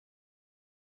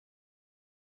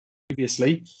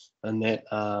previously in that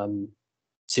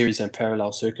series and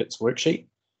parallel circuits worksheet.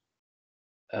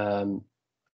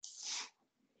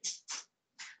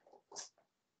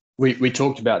 We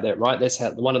talked about that, right? That's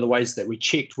how one of the ways that we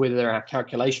checked whether our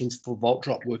calculations for volt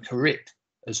drop were correct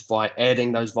is by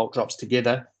adding those volt drops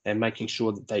together and making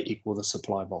sure that they equal the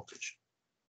supply voltage.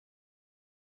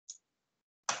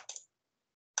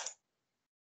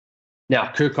 Now,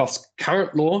 Kirchhoff's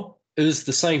current law is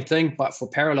the same thing, but for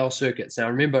parallel circuits. Now,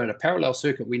 remember, in a parallel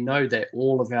circuit, we know that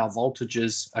all of our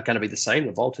voltages are going to be the same.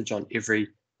 The voltage on every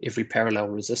parallel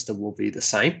resistor will be the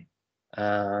same.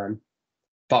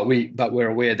 But we're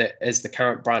aware that as the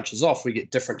current branches off, we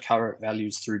get different current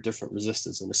values through different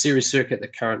resistors. In a series circuit, the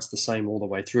current's the same all the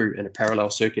way through. In a parallel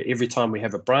circuit, every time we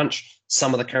have a branch,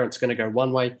 some of the current's going to go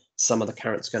one way, some of the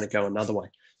current's going to go another way.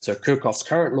 So Kirchhoff's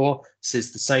current law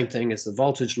says the same thing as the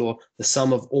voltage law. The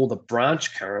sum of all the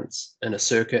branch currents in a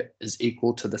circuit is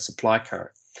equal to the supply current.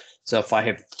 So if I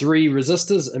have three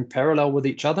resistors in parallel with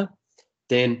each other,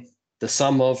 then the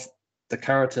sum of the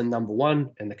current in number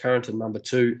one and the current in number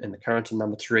two and the current in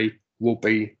number three will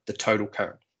be the total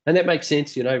current. And that makes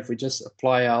sense, you know, if we just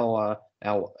apply our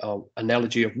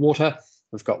analogy of water,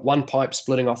 we've got one pipe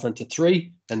splitting off into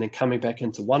three and then coming back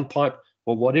into one pipe.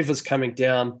 Well, whatever's coming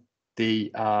down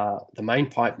the main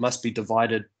pipe must be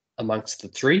divided amongst the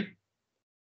three.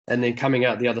 And then coming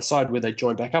out the other side where they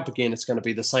join back up again, it's going to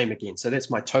be the same again. So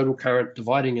that's my total current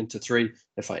dividing into three.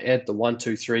 If I add the 1,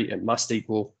 2, 3, it must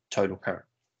equal total current.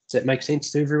 Does that make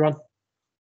sense to everyone?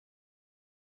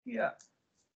 Yeah.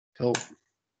 Cool.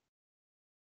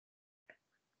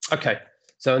 Okay,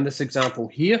 so in this example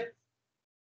here,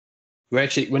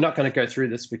 we're not going to go through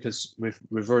this because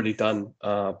we've already done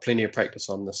plenty of practice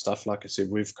on this stuff. Like I said,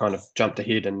 we've kind of jumped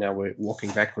ahead and now we're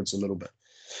walking backwards a little bit.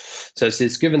 So it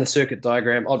says, given the circuit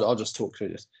diagram, I'll just talk through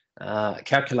this.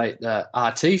 Calculate the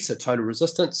RT, so total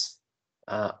resistance,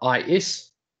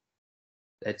 IS,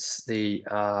 that's the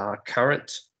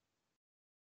current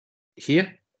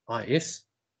here, IS,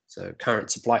 so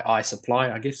current supply, I supply,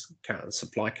 I guess, current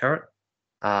supply current.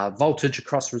 Voltage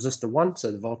across resistor 1, so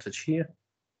the voltage here.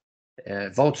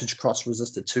 Voltage across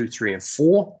resistor 2, 3, and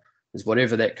 4 is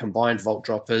whatever that combined volt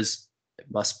drop is. It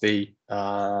must be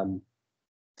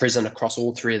present across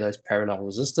all three of those parallel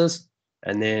resistors,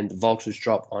 and then the voltage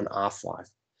drop on R5.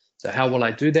 So how will I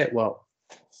do that? Well,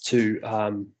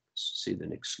 to see the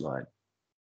next slide.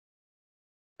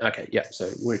 Okay, yeah, so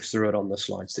it works through it on the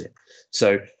slides there.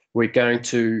 So we're going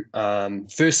to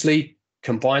firstly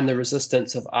combine the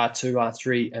resistance of R2,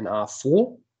 R3, and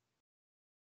R4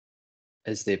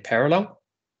 as their parallel.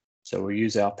 So we'll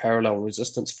use our parallel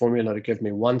resistance formula to give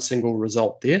me one single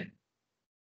result there.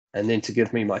 And then to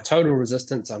give me my total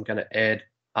resistance, I'm going to add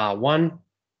R1,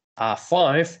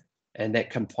 R5, and that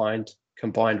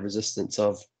combined resistance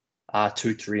of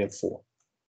R2, 3, and 4.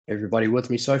 Everybody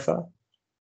with me so far?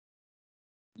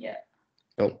 Yeah.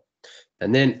 Cool.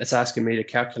 And then it's asking me to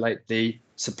calculate the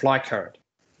supply current.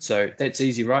 So that's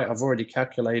easy, right? I've already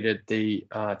calculated the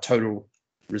total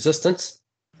resistance.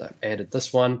 I've added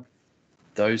this one,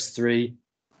 those three,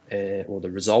 or the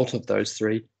result of those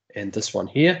three, and this one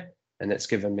here. And that's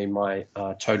given me my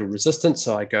total resistance.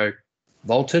 So I go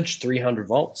voltage, 300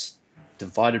 volts,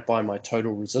 divided by my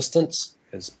total resistance,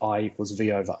 because I equals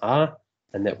V over R,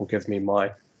 and that will give me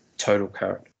my total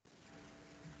current.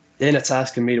 Then it's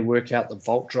asking me to work out the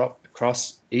volt drop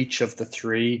across each of the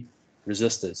three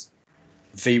resistors.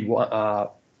 R1,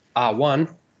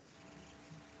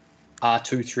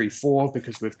 R2, 3, 4,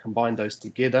 because we've combined those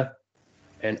together,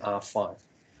 and R5.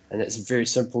 And it's very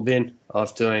simple then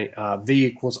of doing V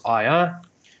equals IR.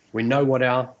 We know what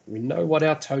our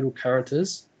total current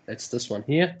is. That's this one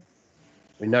here.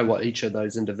 We know what each of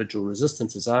those individual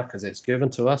resistances are because it's given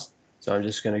to us. So I'm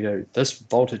just going to go, this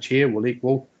voltage here will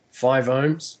equal 5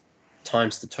 ohms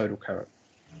times the total current.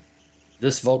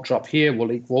 This volt drop here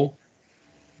will equal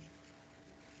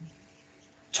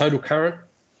total current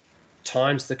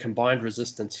times the combined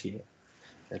resistance here.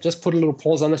 Now just put a little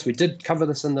pause on this. We did cover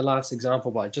this in the last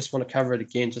example, but I just want to cover it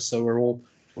again just so we're all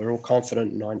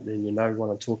confident and you know what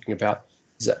I'm talking about.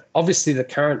 Is that obviously the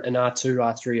current in R2,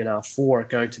 R3, and R4 are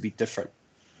going to be different,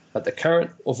 but the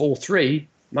current of all three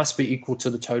must be equal to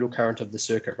the total current of the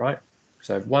circuit, right?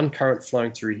 So I have one current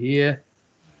flowing through here,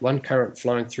 one current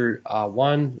flowing through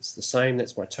R1, it's the same,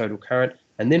 that's my total current,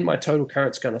 and then my total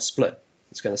current's going to split.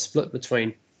 It's going to split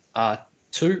between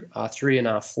R2, R3, and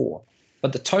R4.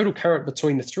 But the total current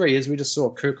between the three, as we just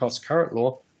saw Kirchhoff's current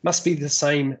law, must be the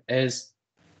same as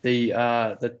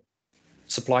the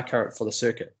supply current for the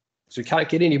circuit. So we can't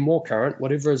get any more current.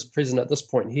 Whatever is present at this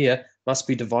point here must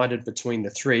be divided between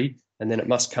the three, and then it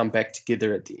must come back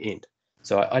together at the end.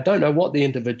 So I don't know what the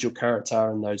individual currents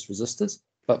are in those resistors,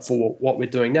 but for what we're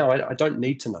doing now, I don't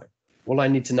need to know. All I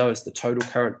need to know is the total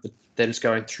current that is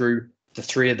going through the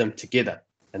three of them together.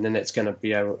 And then that's going to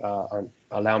be able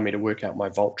allow me to work out my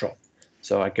volt drop.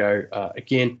 So I go,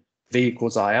 again, V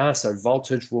equals IR. So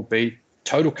voltage will be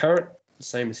total current, the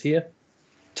same as here,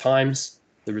 times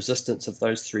the resistance of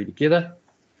those three together.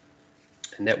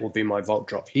 And that will be my volt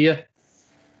drop here.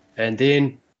 And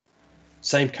then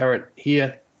same current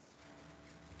here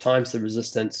times the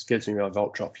resistance gives me my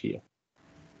volt drop here.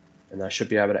 And I should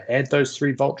be able to add those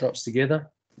three volt drops together,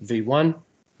 V1,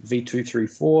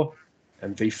 V234,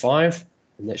 and V5,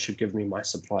 and that should give me my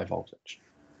supply voltage.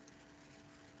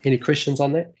 Any questions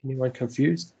on that? Anyone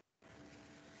confused?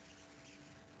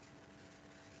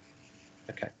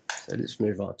 Okay, so let's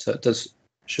move on. So it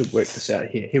should work this out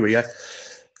here. Here we go.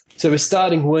 So we're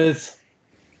starting with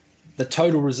the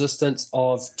total resistance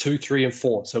of 2, 3, and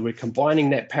 4. So we're combining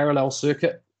that parallel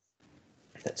circuit.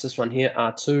 That's this one here,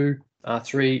 R2,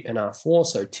 R3, and R4.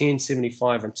 So 10,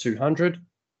 75, and 200.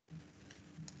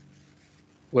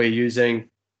 We're using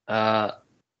the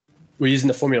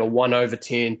formula 1 over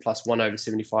 10 plus 1 over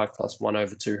 75 plus 1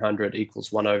 over 200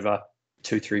 equals 1 over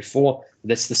 234.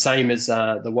 That's the same as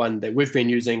the one that we've been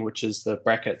using, which is the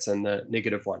brackets and the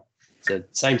negative one. So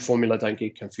same formula, don't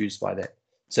get confused by that.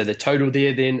 So the total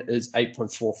there then is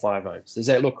 8.45 ohms. Does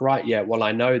that look right? Yeah, well,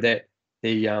 I know that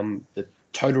the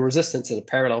total resistance of the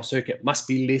parallel circuit must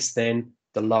be less than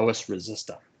the lowest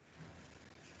resistor.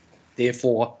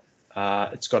 Therefore,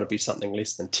 it's got to be something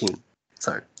less than 10.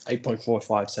 So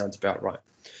 8.45 sounds about right.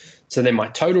 So then my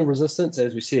total resistance,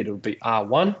 as we said, it would be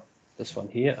R1, this one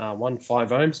here, R1, 5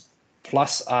 ohms,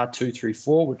 plus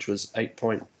R234, which was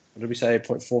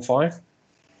 8.45,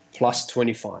 plus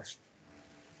 25.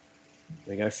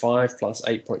 There we go, 5 plus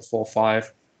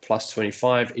 8.45 plus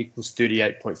 25 equals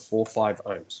 38.45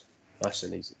 ohms. Nice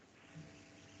and easy.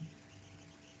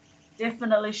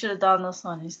 Definitely should have done this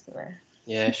one yesterday.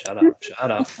 Yeah, shut up,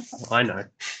 shut up. I know.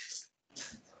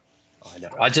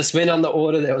 I just went on the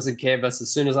order that was in Canvas.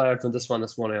 As soon as I opened this one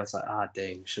this morning, I was like,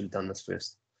 dang, should have done this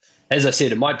first. As I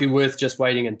said, it might be worth just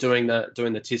waiting and doing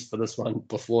the test for this one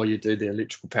before you do the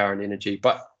electrical power and energy.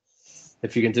 But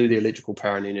if you can do the electrical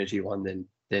power and energy one, then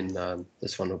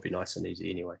this one will be nice and easy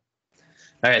anyway.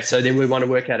 All right, so then we want to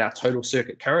work out our total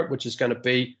circuit current, which is going to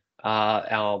be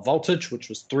our voltage, which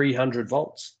was 300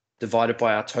 volts, divided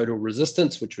by our total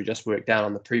resistance, which we just worked out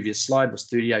on the previous slide, was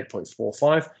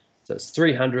 38.45. So it's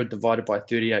 300 divided by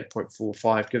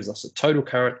 38.45 gives us a total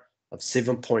current of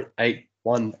 7.81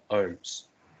 ohms.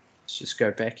 Let's just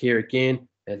go back here again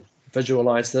and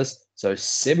visualize this. So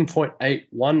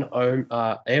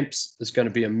 7.81 amps is going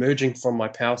to be emerging from my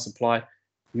power supply,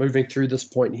 moving through this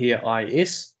point here,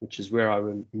 IS, which is where I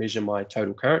will measure my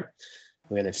total current.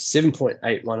 We're going to have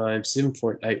 7.81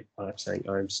 ohms, I'm saying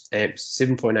ohms, amps,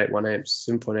 7.81 amps,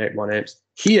 7.81 amps.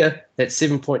 Here, that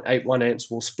 7.81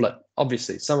 amps will split.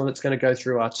 Obviously, some of it's going to go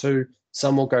through R2,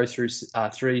 some will go through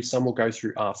R3, some will go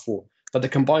through R4. But the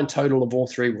combined total of all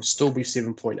three will still be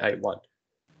 7.81.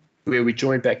 Where we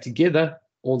join back together,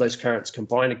 all those currents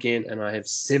combine again, and I have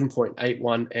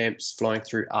 7.81 amps flowing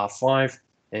through R5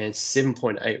 and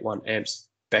 7.81 amps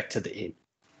back to the end,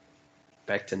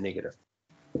 back to negative.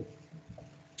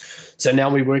 So now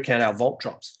we work out our volt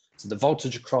drops. So the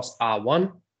voltage across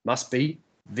R1 must be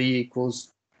V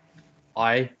equals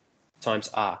I times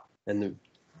R. And the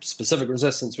specific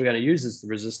resistance we're going to use is the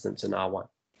resistance in R1.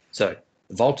 So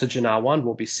the voltage in R1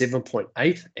 will be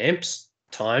 7.8 amps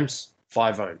times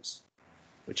 5 ohms,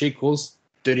 which equals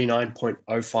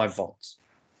 39.05 volts.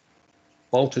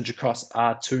 Voltage across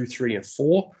R2, 3, and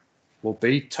 4 will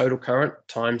be total current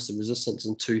times the resistance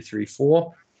in 2, 3,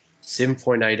 4,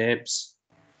 7.8 amps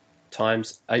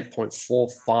times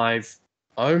 8.45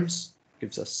 ohms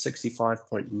gives us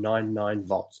 65.99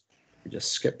 volts. We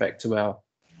just skip back to our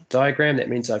diagram. That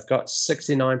means I've got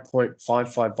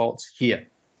 69.55 volts here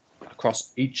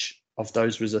across each of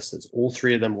those resistors. All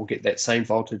three of them will get that same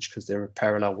voltage because they're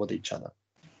parallel with each other.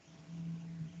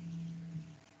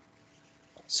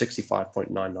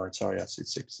 65.99, sorry, I said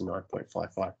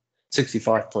 69.55.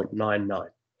 65.99.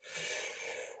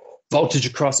 Voltage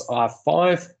across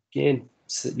R5, again,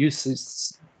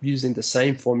 using the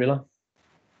same formula.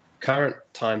 Current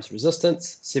times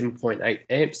resistance, 7.8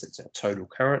 amps, that's our total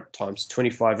current, times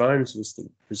 25 ohms was the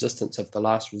resistance of the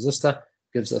last resistor,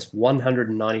 gives us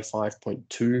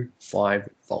 195.25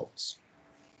 volts.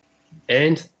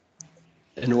 And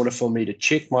in order for me to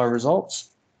check my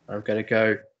results, I'm going to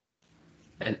go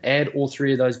and add all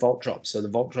three of those volt drops. So the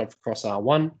volt drop across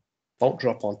R1, volt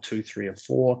drop on 2, 3, and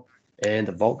 4, and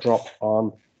the volt drop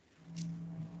on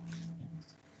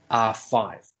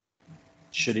R5.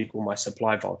 should equal my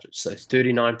supply voltage. So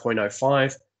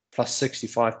 39.05 plus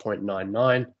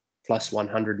 65.99 plus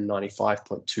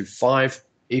 195.25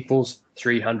 equals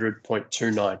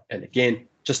 300.29. And again,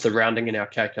 just the rounding in our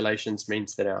calculations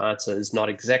means that our answer is not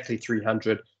exactly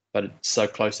 300, but it's so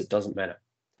close it doesn't matter.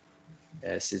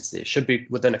 It says there should be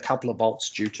within a couple of volts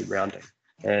due to rounding.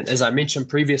 And as I mentioned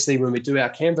previously, when we do our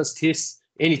canvas tests,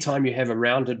 anytime you have a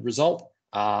rounded result,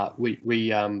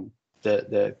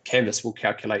 the canvas will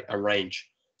calculate a range.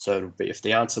 So it'll be, if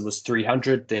the answer was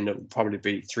 300, then it will probably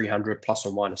be 300 plus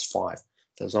or minus 5.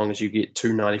 So as long as you get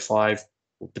 295,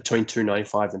 between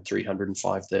 295 and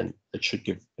 305, then it should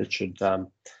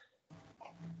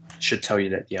tell you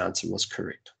that the answer was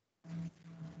correct.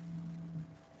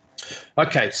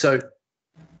 Okay, so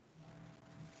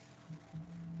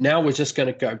now we're just going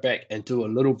to go back and do a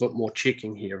little bit more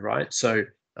checking here, right? So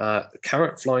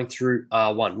current flowing through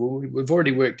R1. Well, we've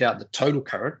already worked out the total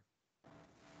current.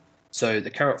 So the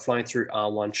current flowing through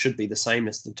R1 should be the same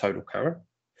as the total current.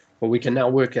 But we can now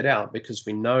work it out because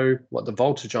we know what the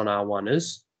voltage on R1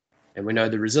 is, and we know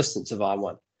the resistance of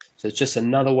R1. So it's just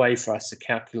another way for us to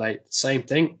calculate the same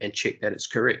thing and check that it's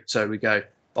correct. So we go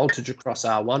voltage across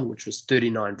R1, which was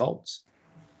 39 volts,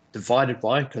 divided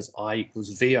by, because I equals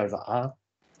V over R,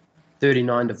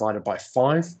 39 divided by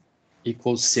 5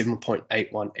 equals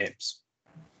 7.81 amps,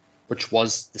 which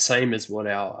was the same as what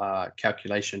our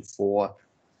calculation for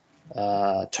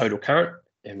total current.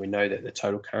 And we know that the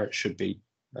total current should be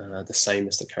the same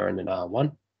as the current in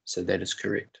R1. So that is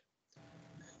correct.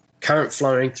 Current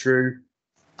flowing through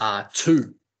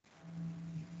R2.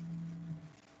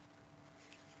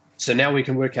 So now we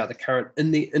can work out the current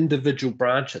in the individual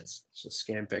branches. So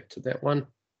scan back to that one.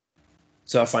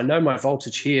 So if I know my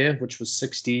voltage here, which was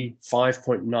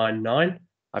 65.99,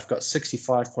 I've got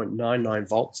 65.99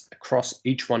 volts across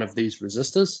each one of these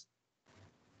resistors.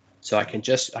 So I can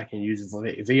use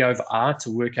V over R to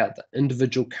work out the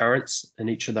individual currents in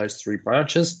each of those three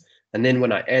branches. And then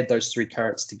when I add those three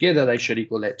currents together, they should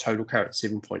equal that total current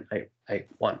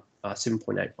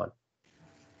 7.81.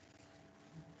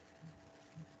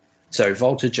 So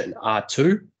voltage in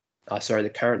R2,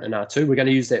 the current in R2, we're going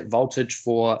to use that voltage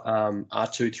for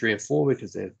R2, 3, and 4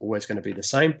 because they're always going to be the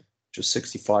same, which was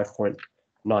 65.91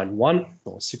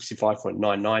 or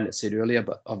 65.99 it said earlier,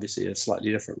 but obviously a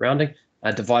slightly different rounding,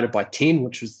 divided by 10,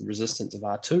 which was the resistance of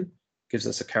R2, gives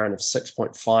us a current of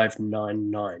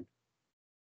 6.599.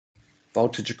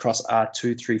 Voltage across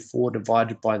R2, 3, 4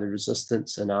 divided by the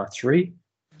resistance in R3,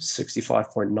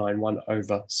 65.91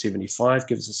 over 75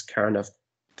 gives us a current of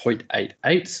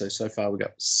 0.88. So far we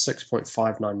got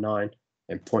 6.599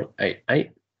 and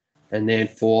 0.88. And then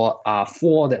for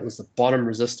R4, that was the bottom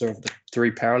resistor of the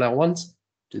three parallel ones.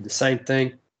 Do the same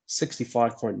thing,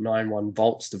 65.91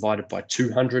 volts divided by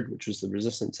 200, which was the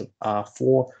resistance of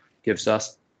R4, gives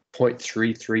us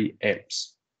 0.33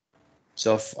 amps.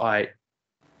 So if I'm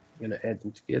going to add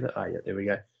them together, yeah, there we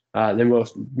go. Then we'll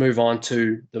move on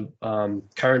to the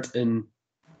current in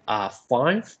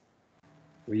R5.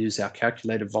 We use our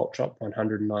calculated volt drop,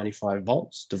 195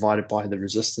 volts, divided by the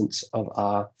resistance of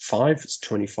R5, it's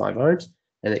 25 ohms,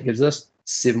 and it gives us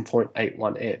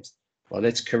 7.81 amps. Well,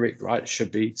 that's correct, right? It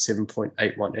should be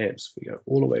 7.81 amps. We go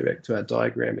all the way back to our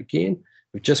diagram again.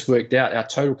 We've just worked out our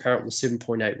total current was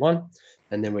 7.81,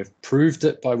 and then we've proved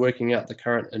it by working out the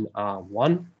current in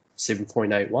R1,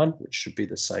 7.81, which should be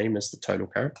the same as the total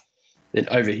current. Then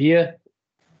over here,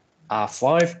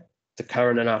 R5, the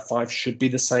current in R5 should be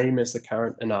the same as the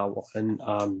current in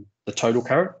the total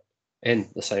current, and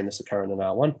the same as the current in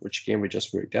R1, which again we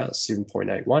just worked out,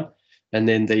 7.81. And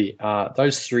then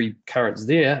those three currents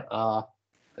there are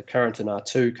the current in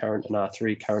R2, current in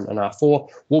R3, current in R4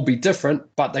 will be different,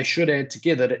 but they should add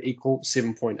together to equal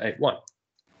 7.81.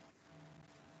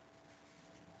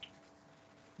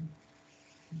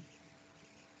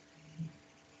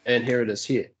 And here it is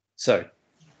here. So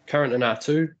current in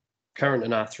R2, current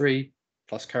in R3,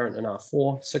 plus current in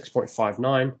R4,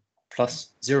 6.59 plus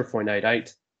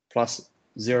 0.88 plus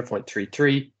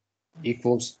 0.33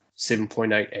 equals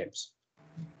 7.8 amps.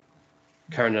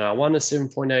 Current in R1 is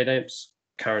 7.8 amps.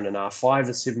 Current in R5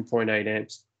 is 7.8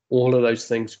 amps. All of those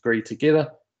things agree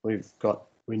together. We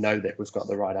know that we've got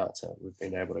the right answer. We've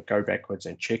been able to go backwards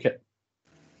and check it.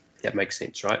 That makes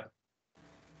sense, right?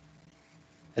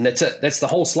 And that's it. That's the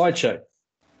whole slideshow.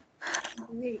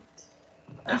 Great.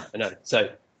 I know.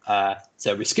 So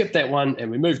we skipped that one and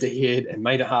we moved ahead and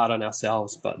made it hard on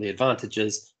ourselves. But the advantage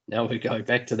is now we go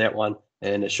back to that one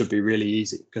and it should be really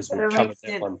easy because we covered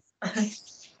that one.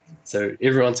 So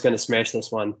everyone's going to smash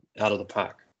this one out of the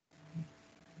park.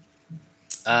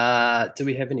 Do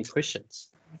we have any questions?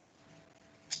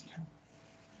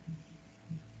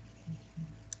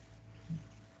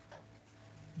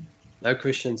 No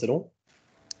questions at all?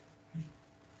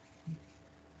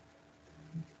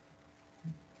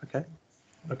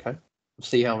 Okay. We'll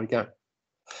see how we go.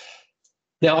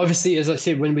 Now, obviously, as I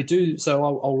said, when we do, so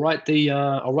I'll write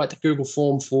the Google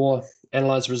form for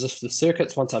Analyze resistive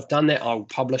circuits. Once I've done that, I'll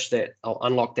publish that. I'll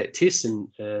unlock that test, and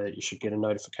you should get a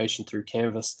notification through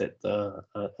Canvas that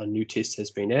a new test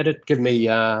has been added. Give me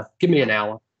an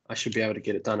hour. I should be able to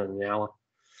get it done in an hour.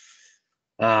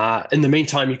 In the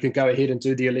meantime, you can go ahead and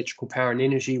do the electrical power and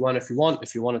energy one if you want.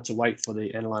 If you wanted to wait for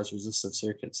the Analyze resistive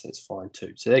circuits, that's fine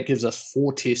too. So that gives us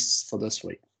 4 tests for this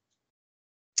week.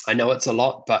 I know it's a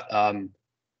lot, but I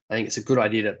think it's a good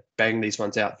idea to bang these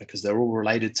ones out because they're all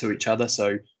related to each other.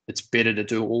 So it's better to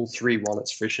do all 3 while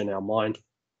it's fresh in our mind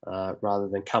rather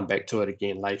than come back to it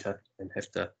again later and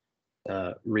have to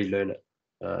relearn it.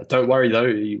 Don't worry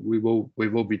though, we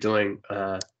will be doing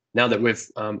now that we've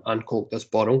uncorked this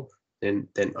bottle. Then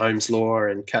Ohm's law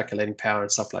and calculating power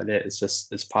and stuff like that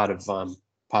is part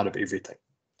of everything.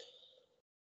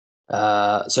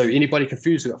 So anybody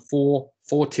confused? We've got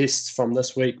four tests from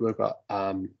this week. We've got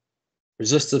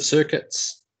resistive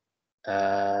circuits.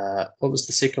 What was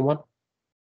the second one?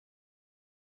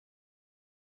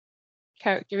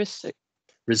 Characteristic.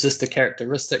 Resistor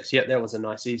characteristics. Yeah, that was a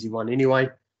nice easy one anyway.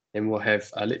 Then we'll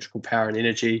have electrical power and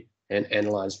energy and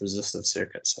analyze resistive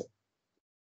circuits. So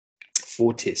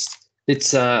 4 tests.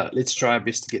 Let's try our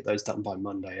best to get those done by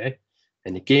Monday, eh?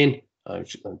 And again, I'm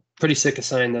pretty sick of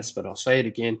saying this, but I'll say it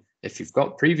again. If you've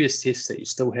got previous tests that you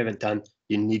still haven't done,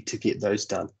 you need to get those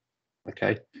done.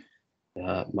 Okay.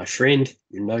 My friend,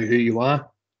 you know who you are.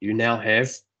 You now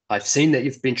have, I've seen that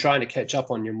you've been trying to catch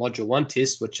up on your module 1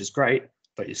 test, which is great,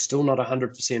 but you're still not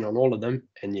 100% on all of them,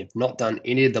 and you've not done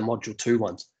any of the module 2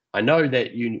 ones. I know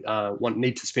that you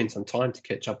need to spend some time to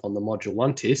catch up on the module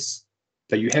 1 tests,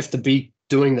 but you have to be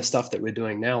doing the stuff that we're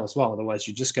doing now as well. Otherwise,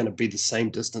 you're just going to be the same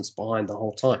distance behind the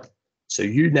whole time. So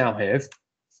you now have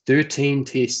 13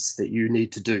 tests that you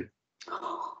need to do.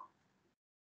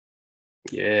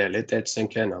 Yeah, let that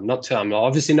sink in. I'm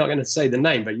obviously not going to say the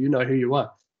name, but you know who you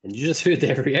are. And you just heard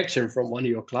that reaction from one of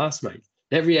your classmates.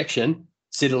 That reaction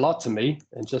said a lot to me,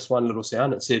 and just one little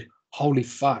sound. It said, holy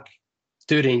fuck,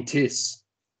 13 tests.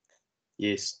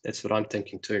 Yes, that's what I'm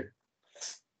thinking too.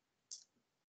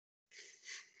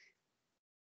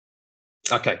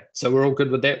 Okay, so we're all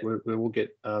good with that. We will get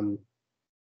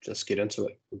just get into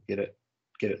it. We'll get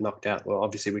it knocked out. Well,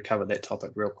 obviously we covered that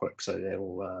topic real quick, so that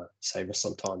will save us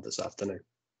some time this afternoon.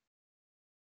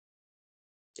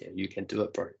 Yeah, you can do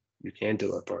it, bro. You can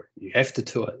do it, bro. You have to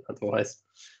do it. Otherwise,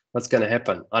 what's going to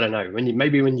happen? I don't know. When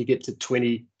you get to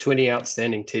 20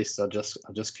 outstanding tests, I'll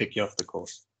just kick you off the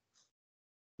course.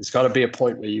 There's got to be a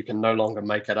point where you can no longer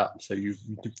make it up. So you've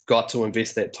got to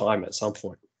invest that time at some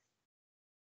point.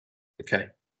 Okay.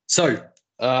 So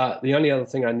the only other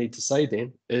thing I need to say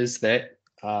then is that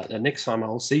the next time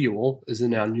I'll see you all is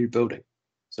in our new building.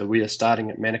 So we are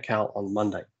starting at Manukau on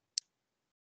Monday.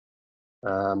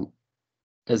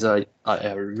 As I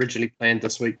originally planned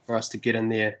this week for us to get in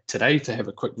there today to have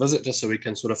a quick visit, just so we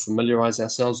can sort of familiarize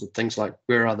ourselves with things like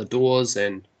where are the doors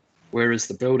and where is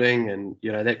the building and,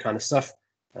 you know, that kind of stuff.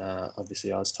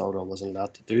 Obviously, I was told I wasn't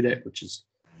allowed to do that, which is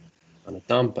kind of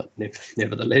dumb, but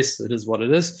nevertheless, it is what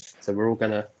it is. So we're all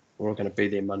gonna be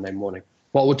there Monday morning.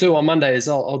 What we'll do on Monday is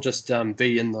I'll just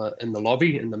be in the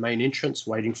lobby in the main entrance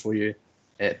waiting for you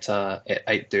at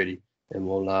 8:30, and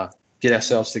we'll get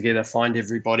ourselves together, find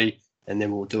everybody, and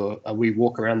then we'll do a wee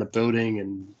walk around the building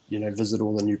and, you know, visit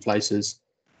all the new places,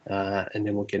 and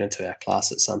then we'll get into our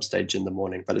class at some stage in the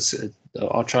morning. But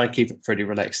I'll try and keep it pretty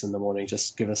relaxed in the morning.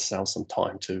 Just give ourselves some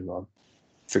time to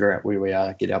figure out where we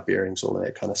are, get our bearings, all of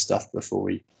that kind of stuff before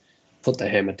we put the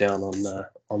hammer down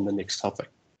on the next topic.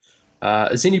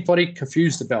 Is anybody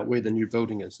confused about where the new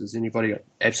building is? Has anybody got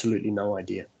absolutely no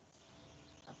idea?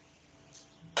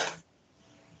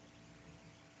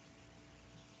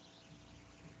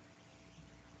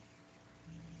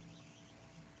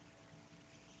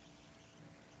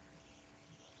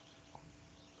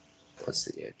 What's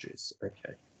the address?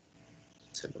 Okay,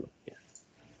 let's have a look here.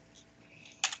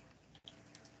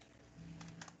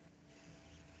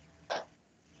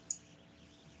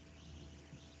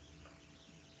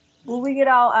 Will we get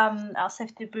our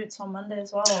safety boots on Monday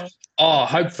as well? Oh,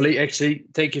 hopefully. Actually,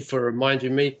 thank you for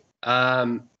reminding me.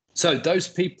 So those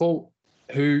people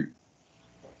who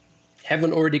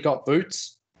haven't already got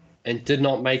boots and did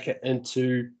not make it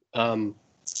into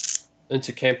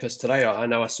campus today. I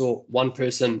know I saw one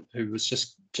person who was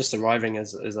just arriving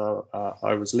as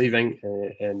I was leaving,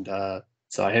 and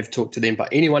so I have talked to them. But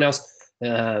anyone else,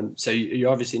 So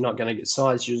you're obviously not going to get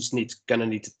size. You're just going to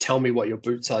need to tell me what your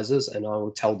boot size is, and I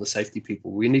will tell the safety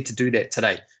people. We need to do that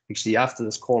today. Actually, after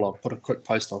this call, I'll put a quick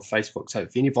post on Facebook. So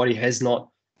if anybody has not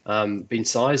been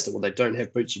sized or they don't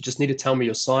have boots, you just need to tell me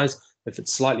your size. If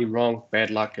it's slightly wrong, bad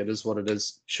luck. It is what it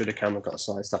is. Should have come and got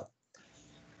sized up.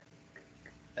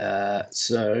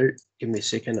 So give me a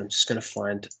second. I'm just going to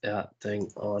find our thing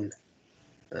on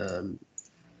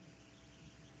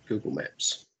Google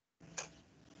Maps.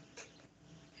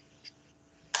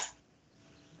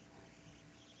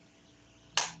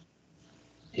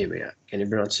 Here we are. Can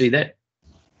everyone see that?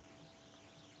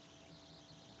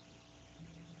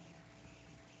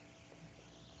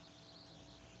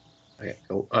 Okay,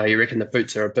 cool. Oh, you reckon the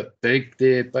boots are a bit big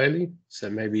there, Bailey? So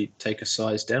maybe take a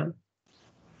size down.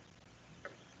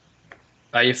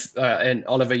 And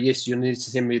Oliver, yes, you'll need to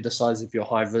send me the size of your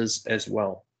high vis as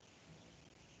well.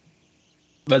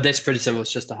 But that's pretty simple.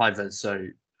 It's just a high vis. So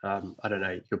I don't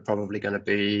know. You're probably going to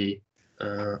be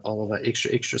Oliver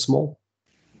extra small,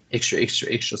 extra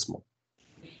small.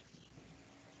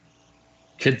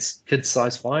 Kids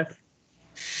size 5.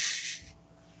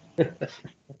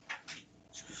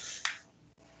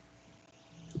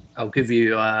 I'll give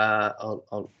you. I'll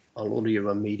order you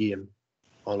a medium,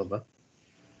 Oliver,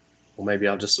 or maybe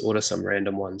I'll just order some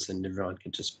random ones, and everyone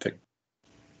can just pick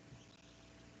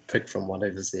from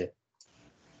whatever's there.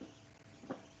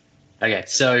 Okay,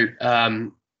 so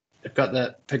I've got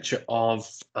the picture of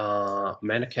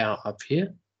Manukau up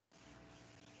here,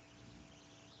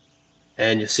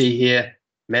 and you see here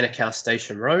Manukau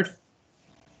Station Road.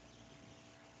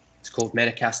 It's called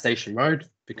Manukau Station Road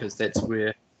because that's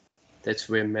where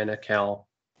Manukau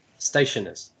Station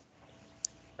is.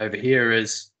 Over here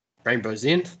is Rainbow's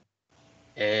End,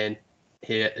 and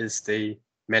here is the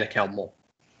Manukau Mall.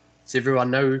 Does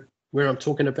everyone know where I'm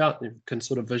talking about? You can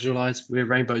sort of visualize where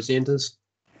Rainbow's End is.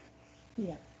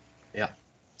 Yeah. Yeah.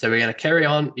 So we're going to carry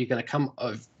on. You're going to come,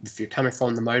 if you're coming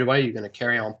from the motorway, you're going to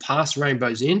carry on past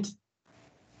Rainbow's End,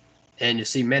 and you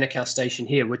see Manukau Station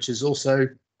here, which is also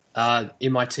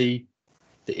MIT,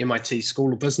 the MIT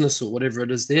School of Business or whatever it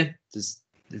is there. Has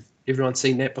everyone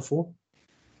seen that before?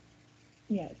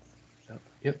 Yes.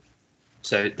 Yep.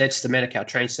 So that's the Manukau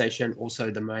train station,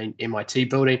 also the main MIT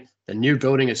building. The new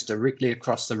building is directly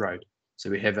across the road. So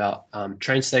we have our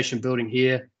train station building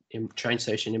here, train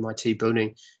station MIT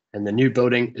building, and the new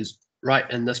building is right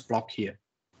in this block here.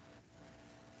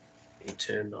 Let me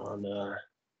turn on,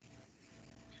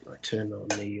 can I turn on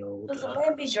the old... Does it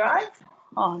Lambie Drive?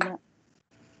 Oh, no.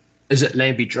 Is it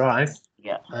Lambie Drive?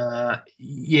 Yeah.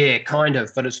 Yeah, kind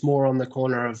of, but it's more on the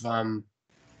corner of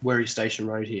Wherry Station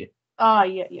Road here. Oh,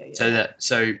 yeah.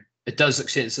 So it does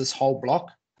extend this whole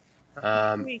block,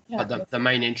 but the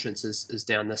main entrance is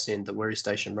down this end, the Wherry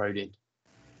Station Road end.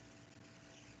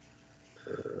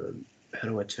 How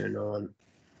do I turn on?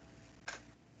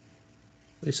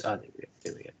 There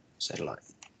we go. Satellite.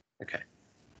 Okay.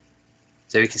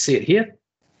 So you can see it here.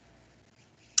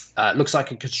 It looks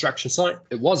like a construction site.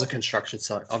 It was a construction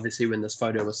site. Obviously, when this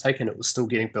photo was taken, it was still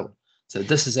getting built. So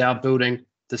this is our building,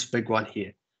 this big one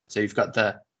here. So you've got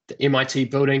the MIT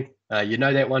building. You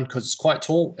know that one because it's quite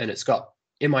tall and it's got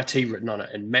MIT written on it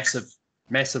in massive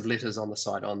letters on the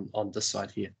side, on this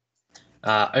side here.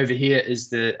 Over here is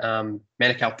the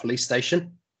Manukau Police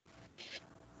Station.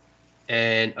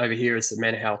 And over here is the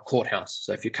Manukau Courthouse.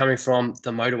 So if you're coming from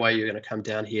the motorway, you're going to come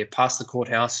down here past the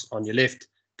courthouse on your left,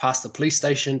 past the police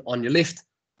station on your left,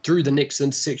 through the next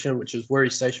intersection, which is Wherry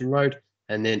Station Road,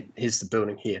 and then here's the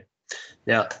building here.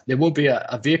 Now, there will be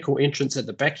a vehicle entrance at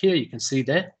the back here. You can see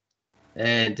that.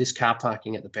 And there's car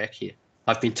parking at the back here.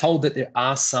 I've been told that there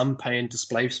are some pay and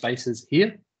display spaces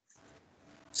here.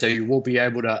 So you will be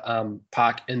able to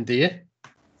park in there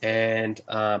and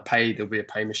pay. There'll be a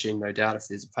pay machine, no doubt, if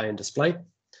there's a pay and display.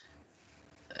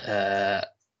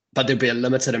 But there'll be a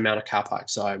limited amount of car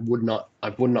parks. So I would not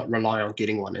rely on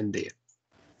getting one in there.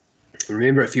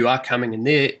 Remember, if you are coming in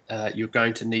there, you're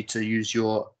going to need to use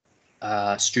your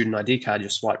student ID card, your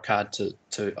swipe card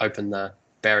to open the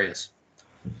barriers.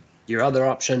 Your other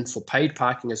option for paid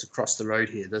parking is across the road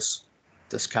here, this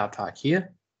car park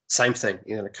here. Same thing,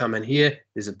 you're going to come in here,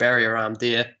 there's a barrier arm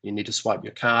there, you need to swipe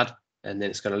your card, and then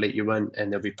it's going to let you in,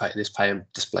 and there'll be there's pay and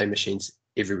display machines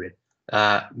everywhere.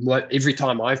 Every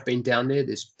time I've been down there,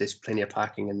 there's plenty of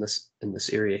parking in this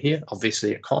area here.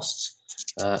 Obviously, it costs.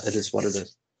 It is what it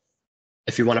is.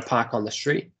 If you want to park on the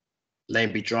street,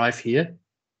 Lambie Drive here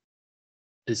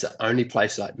is the only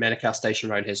place. Like Manukau Station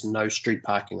Road has no street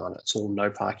parking on it. It's all no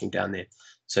parking down there.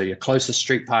 So your closest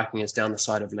street parking is down the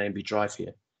side of Lambie Drive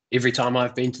here. Every time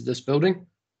I've been to this building,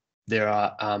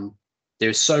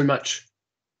 there's so much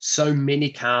so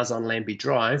many cars on Lambie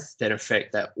Drive that in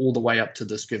fact they're all the way up to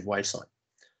this giveaway sign.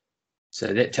 So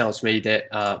that tells me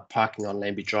that parking on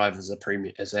Lambie Drive is at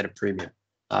a premium.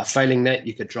 Failing that,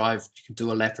 you could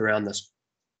do a lap around this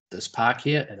park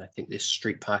here, and I think there's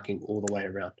street parking all the way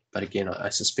around. But again, I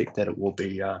suspect that it will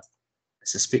be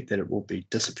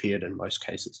disappeared in most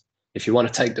cases. If you want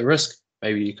to take the risk,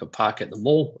 maybe you could park at the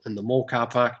mall, in the mall car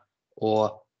park,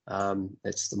 or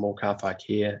that's the mall car park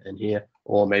here and here,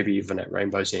 or maybe even at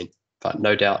Rainbow's End. But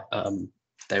no doubt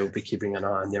they will be keeping an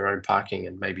eye on their own parking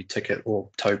and maybe ticket or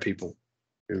tow people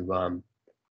who are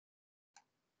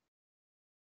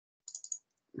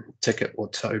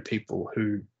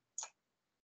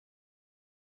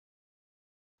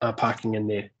parking in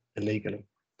there illegally.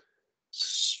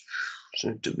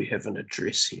 So do we have an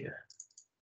address here?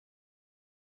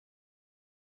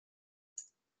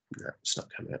 No, it's not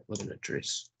coming up with an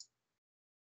address.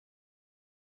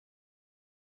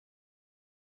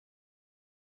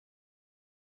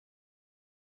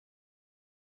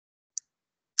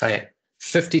 Oh yeah,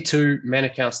 52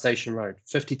 Manukau Station Road.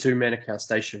 52 Manukau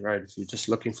Station Road. If you're just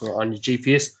looking for it on your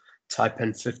GPS, type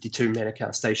in 52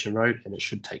 Manukau Station Road and it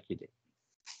should take you there.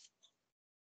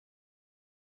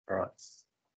 All right.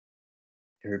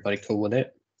 Everybody cool with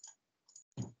that?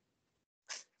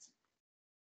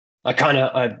 I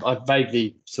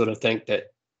vaguely sort of think that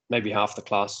maybe half the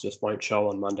class just won't show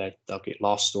on Monday. They'll get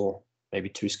lost or maybe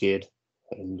too scared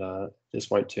and just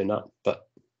won't turn up. But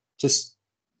just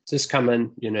come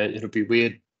in, it'll be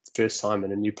weird first time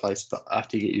in a new place, but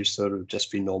after you get used to it, it'll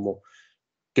just be normal.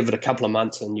 Give it a couple of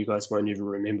months and you guys won't even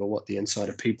remember what the inside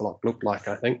of P-Block looked like,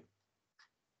 I think.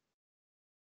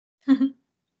 All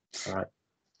right.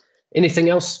 Anything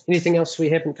else we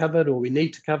haven't covered or we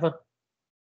need to cover?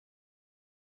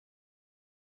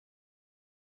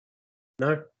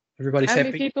 No? Everybody's happy? How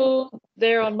many people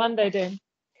there on Monday, Dan?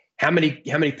 How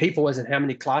many people as in how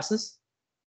many classes?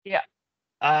 Yeah.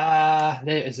 That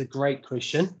is a great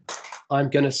question. I'm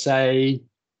going to say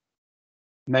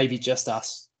maybe just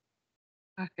us.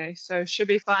 Okay, so should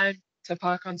be fine to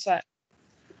park on site.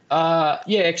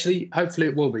 Yeah, actually, hopefully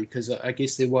it will be because I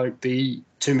guess there won't be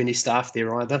too many staff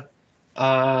there either.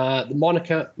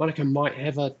 Monica might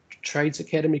have a trades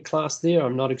academy class there.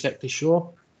 I'm not exactly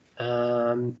sure.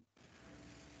 I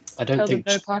don't think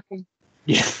no parking.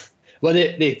 Yeah, well,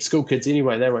 they're school kids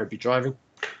anyway. They won't be driving.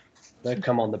 They'll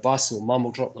come on the bus or mum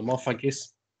will drop them off, I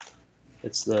guess.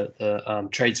 It's the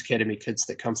Trades Academy kids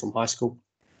that come from high school.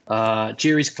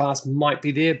 Jerry's class might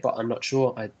be there, but I'm not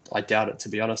sure. I doubt it, to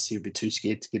be honest. He'll be too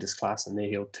scared to get his class in there.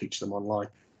 He'll teach them online.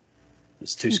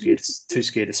 He's too scared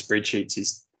of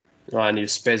spreadsheets. And he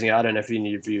was spazzing out. I don't know if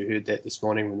any of you heard that this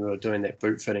morning when we were doing that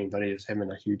boot fitting, but he was having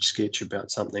a huge sketch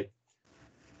about something.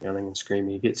 Yelling and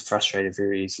screaming. He gets frustrated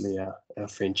very easily. Our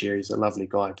friend Jerry's a lovely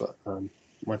guy, but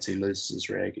once he loses his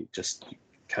rag, you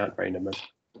can't rein him in.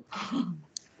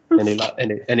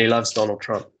 and he loves Donald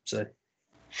Trump. So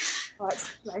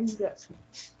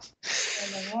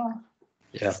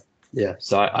yeah.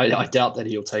 So I doubt that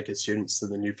he'll take his students to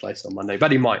the new place on Monday,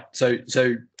 but he might. So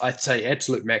I'd say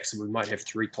absolute maximum we might have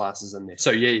 3 classes in there. So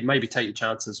yeah, maybe take your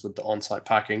chances with the on-site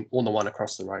parking or the one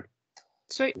across the road.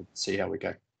 Sweet. We'll see how we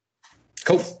go.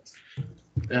 Cool.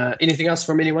 Anything else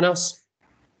from anyone else?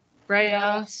 Ray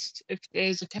asked if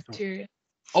there's a cafeteria.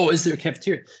 Oh, is there a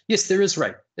cafeteria? Yes, there is,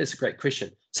 Ray. That's a great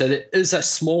question. So there is a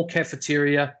small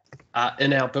cafeteria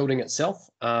in our building itself.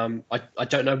 I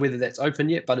don't know whether that's open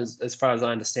yet, but as far as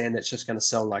I understand, that's just going to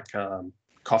sell like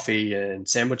coffee and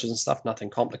sandwiches and stuff, nothing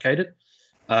complicated.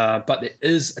 But there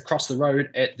is across the road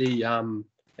at the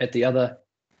other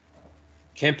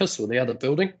campus or the other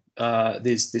building.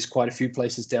 There's quite a few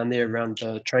places down there around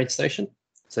the train station.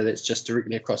 So that's just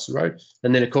directly across the road.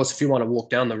 And then, of course, if you want to walk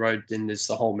down the road, then there's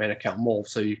the whole Manukau Mall,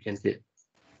 so you can get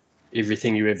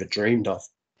everything you ever dreamed of.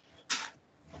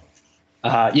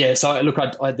 So look,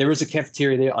 there is a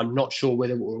cafeteria there. I'm not sure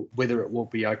whether it will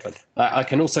be open. I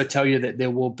can also tell you that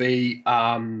there will be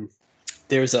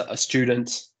there is a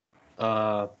student.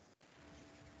 I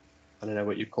don't know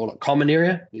what you call it, common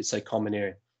area. You'd say common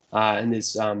area. And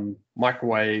there's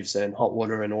microwaves and hot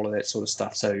water and all of that sort of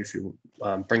stuff. So if you're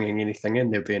bringing anything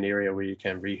in, there'll be an area where you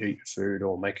can reheat your food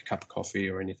or make a cup of coffee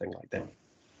or anything like that.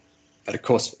 But of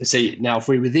course, see, now if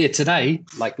we were there today,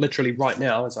 like literally right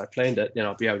now, as I planned it, then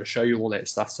I'll be able to show you all that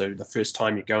stuff. So the first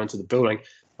time you go into the building,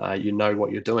 you know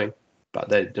what you're doing. But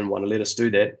they didn't want to let us do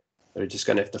that. We're just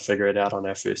going to have to figure it out on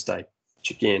our first day,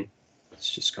 which again, it's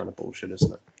just kind of bullshit,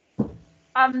 isn't it?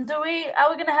 Are we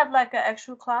gonna have like an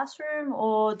actual classroom,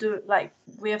 or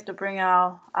we have to bring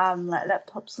our like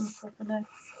laptops and stuff in there?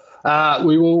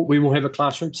 We will have a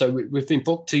classroom. So we've been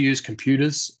booked to use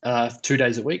computers 2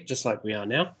 days a week, just like we are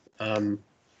now,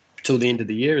 till the end of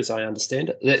the year, as I understand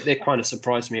it. That kind of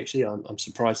surprised me, actually. I'm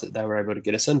surprised that they were able to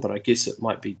get us in, but I guess it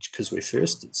might be because we're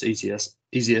first. It's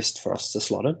easiest for us to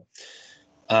slot in.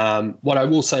 What I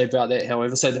will say about that,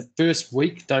 however, so the first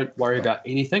week, don't worry about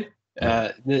anything.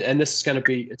 And this is going to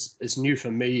be, it's new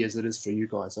for me as it is for you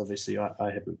guys. Obviously,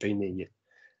 I haven't been there yet.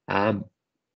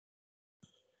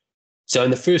 So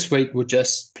in the first week, we'll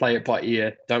just play it by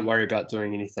ear. Don't worry about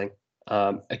doing anything.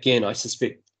 Again, I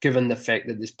suspect, given the fact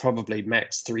that there's probably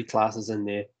max 3 classes in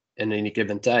there in any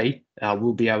given day,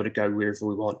 we'll be able to go wherever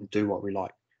we want and do what we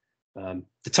like. The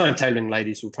timetabling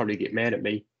ladies will probably get mad at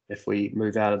me if we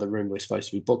move out of the room we're supposed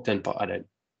to be booked in, but I don't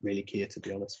really care, to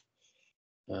be honest.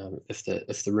 If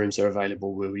the rooms are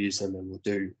available, we'll use them, and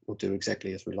we'll do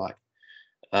exactly as we like.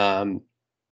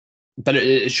 But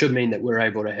it should mean that we're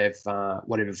able to have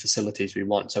whatever facilities we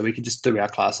want, so we can just do our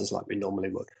classes like we normally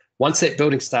would. Once that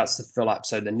building starts to fill up,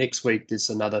 so the next week there's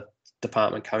another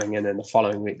department coming in, and the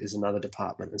following week there's another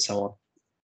department, and so on,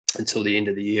 until the end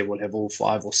of the year. We'll have all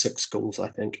 5 or 6 schools, I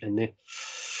think, in there.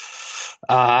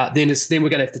 Then we're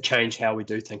going to have to change how we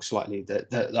do things slightly.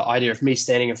 The idea of me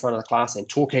standing in front of the class and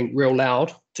talking real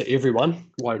loud to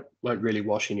everyone won't really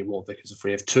wash anymore, because if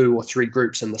we have 2 or 3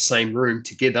 groups in the same room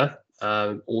together,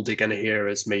 all they're going to hear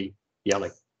is me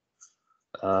yelling.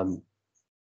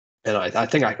 And I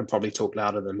think I can probably talk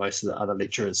louder than most of the other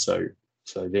lecturers. So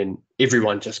then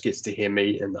everyone just gets to hear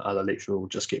me, and the other lecturer will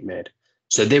just get mad.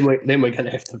 So then we're going to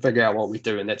have to figure out what we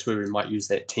do, and that's where we might use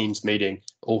that Teams meeting,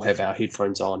 all have our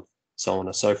headphones on, so on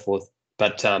and so forth.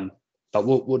 But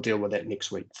we'll deal with that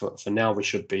next week. For now, we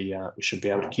should be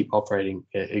able to keep operating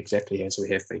exactly as we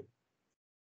have been.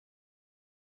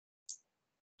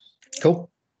 Cool.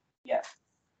 Yeah.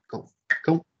 Cool.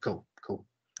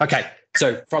 Okay,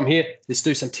 so from here, let's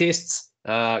do some tests.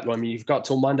 I mean, you've got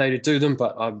till Monday to do them,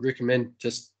 but I recommend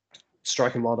just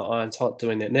striking while the iron's hot,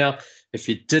 doing that now. If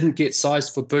you didn't get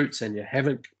sized for boots and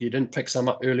you didn't pick some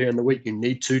up earlier in the week, you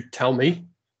need to tell me.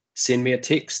 Send me a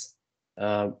text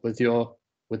with your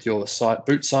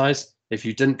boot size. If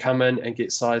you didn't come in and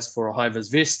get sized for a high-vis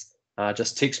vest,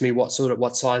 just text me what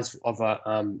size of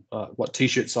what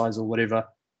t-shirt size or whatever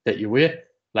that you wear.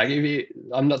 Like,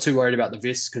 I'm not too worried about the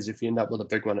vest, because if you end up with a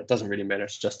big one, it doesn't really matter.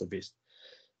 It's just a vest.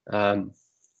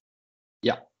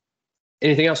 Yeah.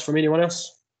 Anything else from anyone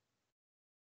else?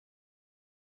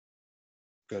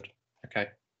 Good. Okay.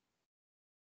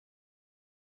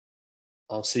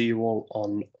 I'll see you all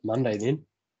on Monday then.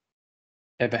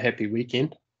 Have a happy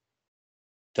weekend.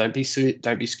 Don't be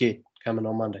scared coming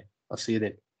on Monday. I'll see you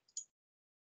then.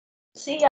 See ya.